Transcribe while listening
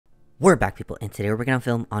We're back, people, and today we're working on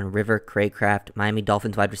film on River Cracraft, Miami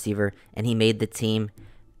Dolphins wide receiver, and he made the team.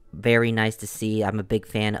 Very nice to see. I'm a big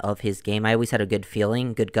fan of his game. I always had a good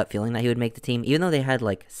gut feeling that he would make the team, even though they had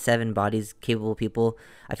like 7 bodies capable people.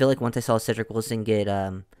 I feel like once I saw Cedric Wilson get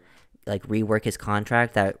like rework his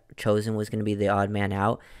contract, that Chosen was going to be the odd man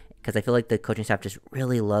out. Because I feel like the coaching staff just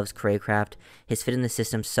really loves Cracraft. His fit in the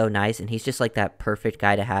system's so nice, and he's just like that perfect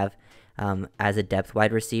guy to have as a depth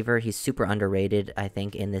wide receiver. He's super underrated, I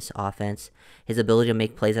think, in this offense. His ability to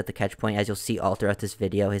make plays at the catch point, as you'll see all throughout this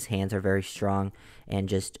video, his hands are very strong and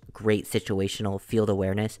just great situational field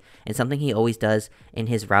awareness. And something he always does in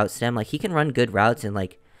his route stem, like he can run good routes and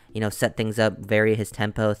like, set things up, vary his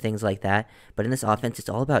tempo, things like that. But in this offense, it's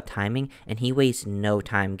all about timing, and he wastes no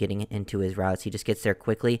time getting into his routes. He just gets there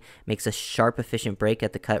quickly, makes a sharp, efficient break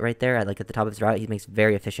at the cut right there, like at the top of his route. He makes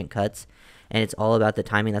very efficient cuts, and it's all about the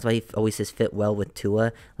timing. That's why he always says fit well with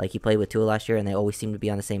Tua. Like he played with Tua last year, and they always seem to be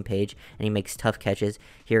on the same page, and he makes tough catches.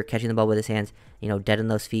 Here, catching the ball with his hands, dead in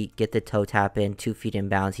those feet, get the toe tap in, 2 feet in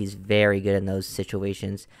bounds. He's very good in those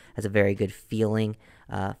situations, has a very good feeling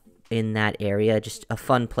in that area. Just a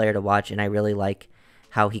fun player to watch, and I really like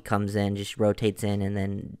how he comes in, just rotates in, and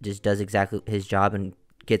then just does exactly his job and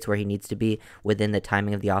gets where he needs to be within the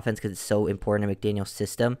timing of the offense, because it's so important in McDaniel's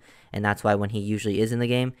system. And that's why when he usually is in the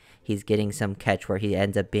game, he's getting some catch where he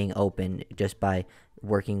ends up being open just by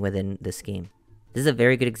working within the scheme. This is a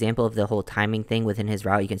very good example of the whole timing thing within his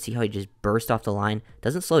route. You can see how he just burst off the line,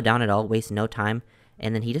 doesn't slow down at all, wastes no time.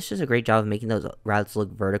 And then he just does a great job of making those routes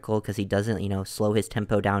look vertical, because he doesn't, slow his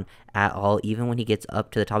tempo down at all. Even when he gets up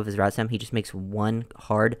to the top of his route stem, he just makes one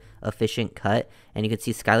hard, efficient cut. And you can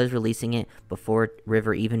see Skylar's releasing it before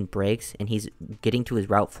River even breaks, and he's getting to his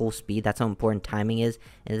route full speed. That's how important timing is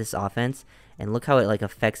in this offense. And look how it like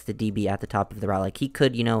affects the DB at the top of the route. Like he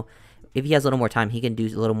could, if he has a little more time, he can do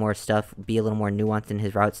a little more stuff, be a little more nuanced in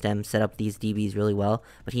his route stem, set up these DBs really well.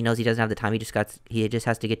 But he knows he doesn't have the time. He just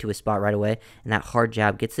has to get to his spot right away. And that hard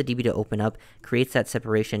jab gets the DB to open up, creates that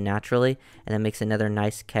separation naturally, and then makes another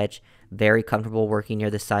nice catch. Very comfortable working near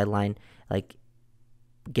the sideline, like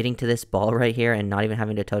getting to this ball right here and not even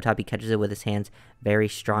having to toe tap. He catches it with his hands, very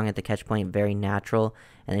strong at the catch point, very natural,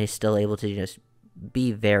 and he's still able to just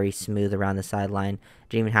be very smooth around the sideline.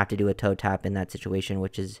 Didn't even have to do a toe tap in that situation,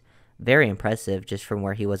 which is very impressive just from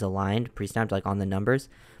where he was aligned pre-snapped, like on the numbers.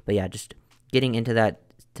 But yeah, just getting into that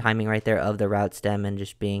timing right there of the route stem and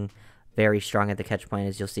just being very strong at the catch point,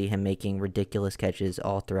 as you'll see him making ridiculous catches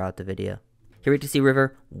all throughout the video. Here we get to see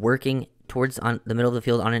River working towards on the middle of the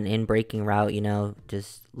field on an in-breaking route,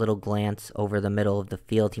 just little glance over the middle of the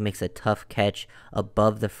field. He makes a tough catch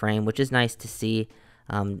above the frame, which is nice to see.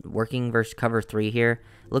 Working versus cover 3 here.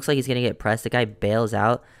 It looks like he's going to get pressed. The guy bails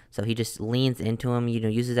out, so he just leans into him,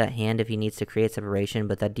 uses that hand if he needs to create separation,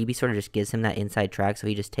 but that DB sort of just gives him that inside track, so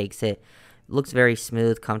he just takes it. Looks very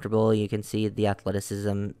smooth, comfortable. You can see the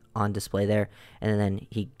athleticism on display there, and then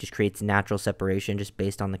he just creates natural separation just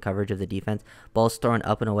based on the coverage of the defense. Ball's thrown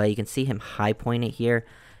up and away. You can see him high point it here.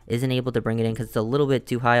 Isn't able to bring it in because it's a little bit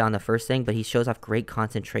too high on the first thing, but he shows off great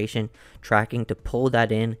concentration, tracking to pull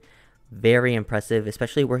that in. Very impressive,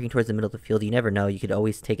 especially working towards the middle of the field. You never know. You could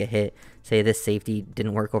always take a hit. Say this safety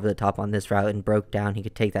didn't work over the top on this route and broke down. He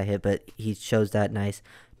could take that hit, but he shows that nice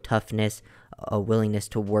toughness, a willingness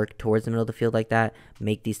to work towards the middle of the field like that,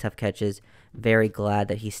 make these tough catches. Very glad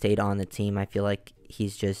that he stayed on the team. I feel like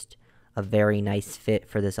he's just a very nice fit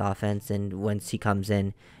for this offense, and once he comes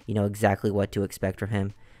in, you know exactly what to expect from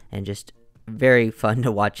him, and just very fun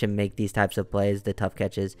to watch him make these types of plays, the tough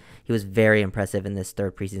catches. He was very impressive in this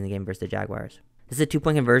 3rd preseason game versus the Jaguars. This is a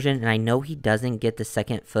 2-point conversion, and I know he doesn't get the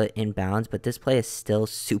second foot in bounds, but this play is still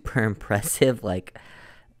super impressive. Like,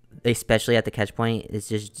 especially at the catch point, it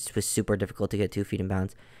just was super difficult to get 2 feet in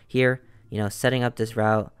bounds. Here, setting up this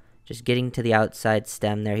route, just getting to the outside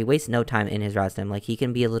stem there. He wastes no time in his route stem. Like, he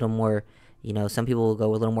can be a little more, some people will go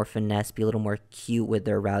a little more finesse, be a little more cute with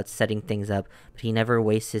their routes, setting things up, but he never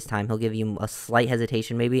wastes his time. He'll give you a slight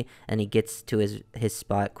hesitation maybe, and he gets to his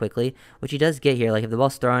spot quickly, which he does get here. Like, if the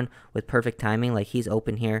ball's thrown with perfect timing, like, he's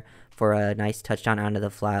open here for a nice touchdown onto the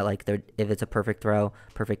flat, like, if it's a perfect throw,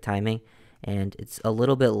 perfect timing, and it's a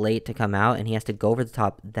little bit late to come out, and he has to go over the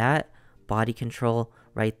top. That body control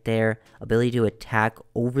right there, ability to attack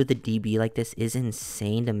over the DB like this is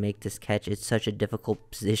insane to make this catch. It's such a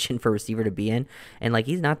difficult position for a receiver to be in, and like,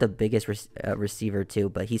 he's not the biggest receiver too,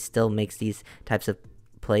 but he still makes these types of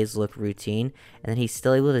plays look routine, and then he's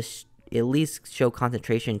still able to at least show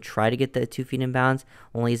concentration, try to get the 2 feet in bounds.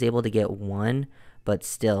 Only he's able to get 1, but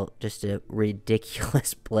still just a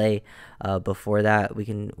ridiculous play. Before that, we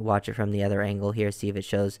can watch it from the other angle here, see if it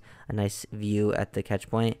shows a nice view at the catch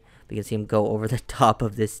point. We can see him go over the top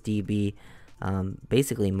of this DB,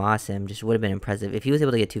 basically moss him. Just would have been impressive. If he was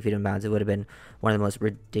able to get 2 feet in bounds, it would have been one of the most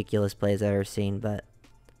ridiculous plays I've ever seen. But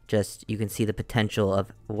just, you can see the potential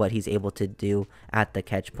of what he's able to do at the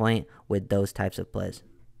catch point with those types of plays.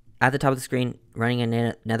 At the top of the screen, running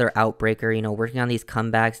another outbreaker, working on these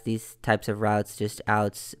comebacks, these types of routes, just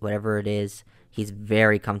outs, whatever it is. He's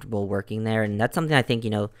very comfortable working there, and that's something I think,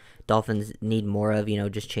 Dolphins need more of,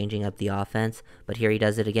 just changing up the offense. But here he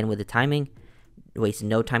does it again with the timing. Wastes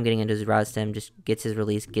no time getting into his route stem, just gets his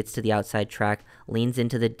release, gets to the outside track, leans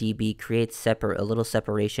into the DB, creates a little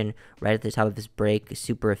separation right at the top of his break,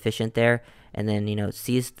 super efficient there, and then,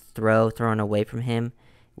 sees the thrown away from him,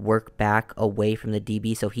 work back away from the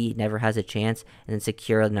DB so he never has a chance, and then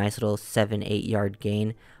secure a nice little 7-8 yard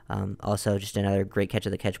gain. Also, just another great catch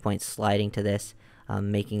at the catch point, sliding to this,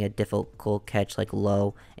 making a difficult catch like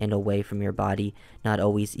low and away from your body. Not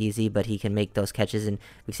always easy, but he can make those catches, and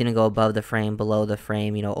we've seen him go above the frame, below the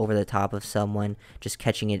frame, over the top of someone, just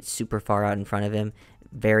catching it super far out in front of him.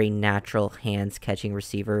 Very natural hands catching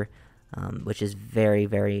receiver, which is very,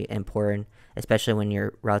 very important, especially when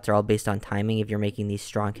your routes are all based on timing. If you're making these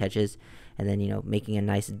strong catches and then, making a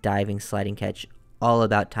nice diving sliding catch, all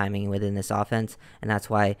about timing within this offense, and that's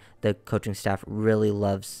why the coaching staff really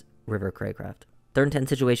loves River Cracraft. 3rd and 10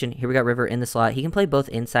 situation. Here we got River in the slot. He can play both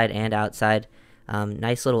inside and outside.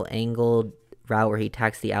 Nice little angled route where he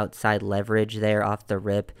attacks the outside leverage there off the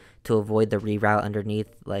rip to avoid the reroute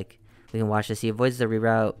underneath. Like, we can watch this. He avoids the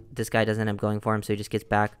reroute. This guy doesn't end up going for him, so he just gets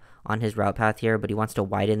back on his route path here, but he wants to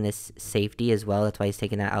widen this safety as well. That's why he's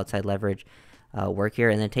taking that outside leverage work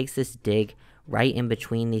here, and then takes this dig right in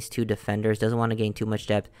between these two defenders. Doesn't want to gain too much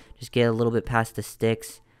depth. Just get a little bit past the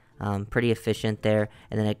sticks. Pretty efficient there,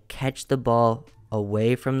 and then catch the ball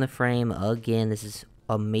away from the frame again. This is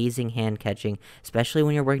amazing hand catching, especially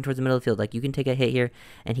when you're working towards the middle of the field. Like, you can take a hit here,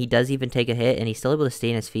 and he does even take a hit, and he's still able to stay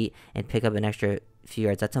in his feet and pick up an extra few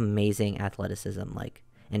yards. That's amazing athleticism,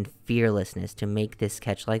 and fearlessness to make this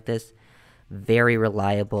catch like this. Very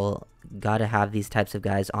reliable. Gotta have these types of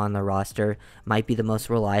guys on the roster. Might be the most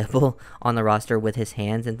reliable on the roster with his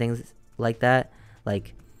hands and things like that.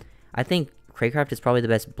 I think Cracraft is probably the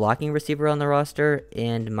best blocking receiver on the roster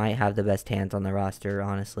and might have the best hands on the roster,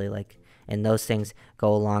 honestly. And those things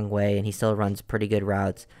go a long way, and he still runs pretty good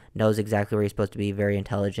routes, knows exactly where he's supposed to be, very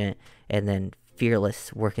intelligent, and then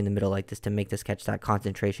fearless work in the middle like this to make this catch. That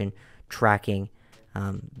concentration, tracking,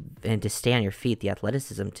 and to stay on your feet, the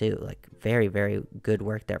athleticism too. Very, very good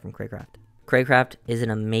work there from Cracraft. Cracraft is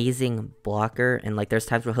an amazing blocker, and there's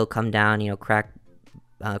times where he'll come down,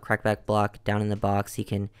 crackback block down in the box. He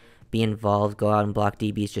can be involved, go out and block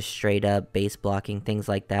DBs just straight up, base blocking, things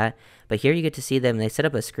like that. But here you get to see them. They set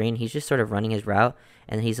up a screen. He's just sort of running his route,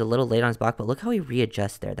 and he's a little late on his block, but look how he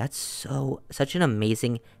readjusts there. That's such an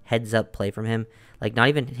amazing heads-up play from him. Not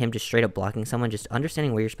even him just straight up blocking someone, just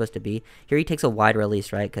understanding where you're supposed to be. Here he takes a wide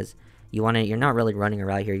release, right, because you're not really running a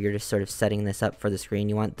route here. You're just sort of setting this up for the screen.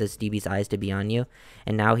 You want this DB's eyes to be on you,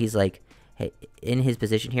 and now he's in his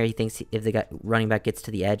position here. He thinks if the running back gets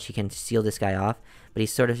to the edge, he can seal this guy off, but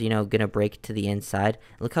he's sort of, going to break to the inside.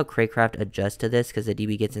 Look how Cracraft adjusts to this, because the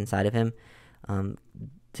DB gets inside of him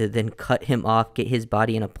to then cut him off, get his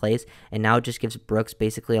body in a place, and now it just gives Brooks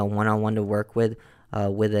basically a one-on-one to work with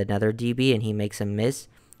another DB, and he makes him miss.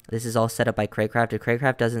 This is all set up by Cracraft. If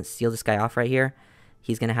Cracraft doesn't seal this guy off right here,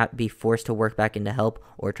 he's going to be forced to work back into help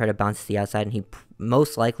or try to bounce to the outside, and he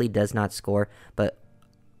most likely does not score, but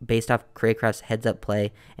based off Cracraft's heads-up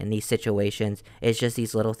play in these situations, it's just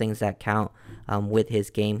these little things that count with his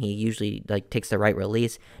game. He usually takes the right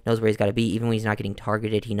release, knows where he's got to be. Even when he's not getting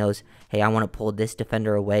targeted, he knows, hey, I want to pull this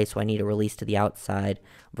defender away, so I need a release to the outside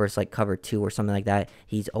versus cover 2 or something like that.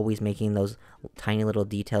 He's always making those tiny little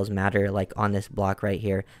details matter, on this block right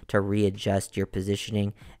here, to readjust your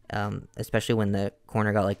positioning, especially when the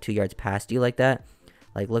corner got 2 yards past you like that.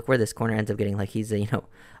 Look where this corner ends up getting. He's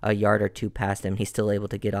a yard or two past him. He's still able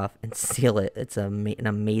to get off and seal it. It's an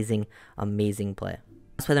amazing, amazing play.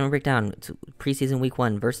 Let's play them break down. It's preseason week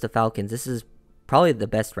 1 versus the Falcons. This is probably the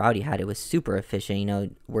best route he had. It was super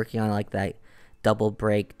efficient. Working on that double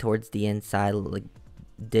break towards the inside,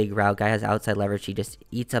 dig route. Guy has outside leverage. He just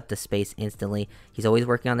eats up the space instantly. He's always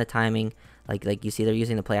working on the timing. Like you see, they're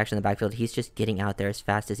using the play action in the backfield. He's just getting out there as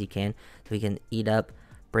fast as he can so he can eat up.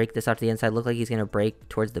 Break this off to the inside. Look like he's going to break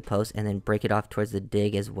towards the post and then break it off towards the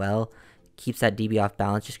dig as well. Keeps that DB off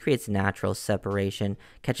balance. Just creates natural separation.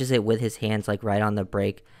 Catches it with his hands right on the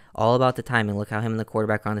break. All about the timing. Look how him and the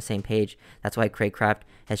quarterback are on the same page. That's why Cracraft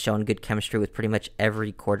has shown good chemistry with pretty much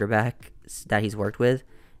every quarterback that he's worked with.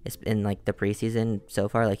 It's in the preseason so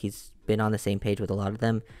far. He's been on the same page with a lot of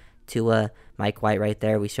them Tua, Mike White right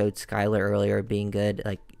there. We showed Skylar earlier being good.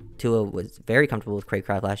 Like Tua was very comfortable with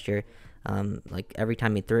Cracraft last year. Like every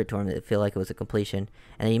time he threw it to him, it felt like it was a completion.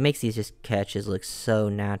 And then he makes these just catches look so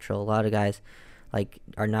natural. A lot of guys like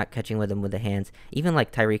are not catching with him with the hands. Even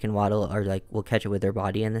like Tyreek and Waddle are like will catch it with their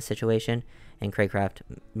body in this situation. And Cracraft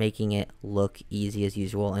making it look easy as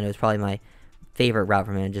usual. And it was probably my favorite route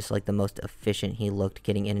from him, just like the most efficient he looked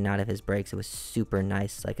getting in and out of his breaks. It was super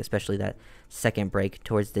nice, like especially that second break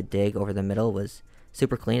towards the dig over the middle was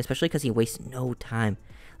super clean, especially because he wastes no time.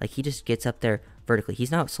 Like he just gets up there vertically.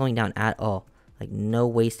 He's not slowing down at all. Like no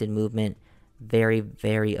wasted movement. Very,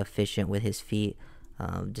 very efficient with his feet.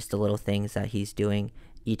 Just the little things that he's doing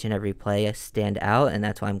each and every play stand out, and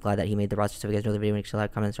that's why I'm glad that he made the roster. So if you guys know the video, make sure to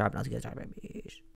like, comment, subscribe, and I'll see you guys later. Bye.